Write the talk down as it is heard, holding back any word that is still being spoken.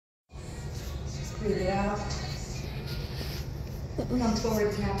Breathe it out. Come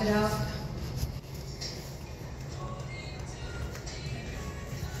forward, tap it out.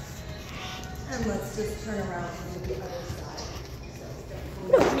 And let's just turn around to the other side.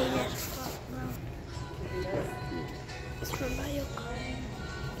 No need it. It's from my yoga.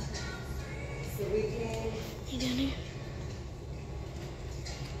 So we came You down here?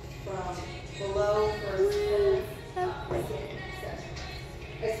 from below first.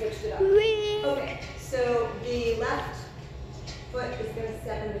 I switched it up. Okay, so the left foot is going to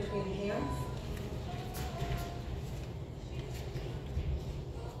step in between the hands.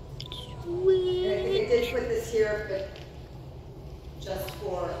 And I think I did put this here, but just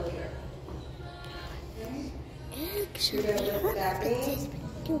for later. Okay. You're going to lift the back knee.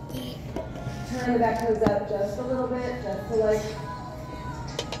 Turn the back toes up just a little bit, just to like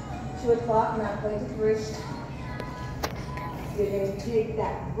 2 o'clock, not quite to 3. You're going to take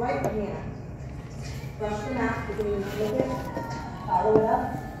that right hand, brush the mat, you're going to flip it, follow it up,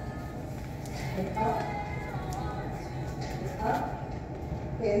 and up, and up.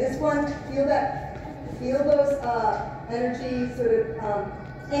 Okay, and this one, feel those energy sort of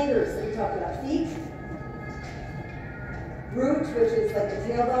anchors that we talked about. Feet, root, which is like the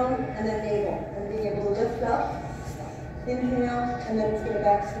tailbone, and then navel, and being able to lift up, inhale, and then it's going to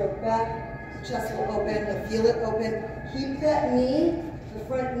backstroke back. Chest will open, you'll feel it open. Keep that knee, the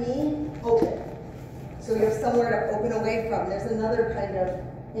front knee, open. So you have somewhere to open away from. There's another kind of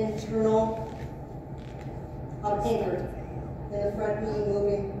internal anchor in the front knee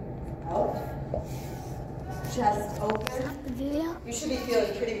moving out. Chest open. You should be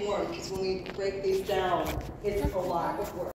feeling pretty warm because when we break these down, it's a lot of work.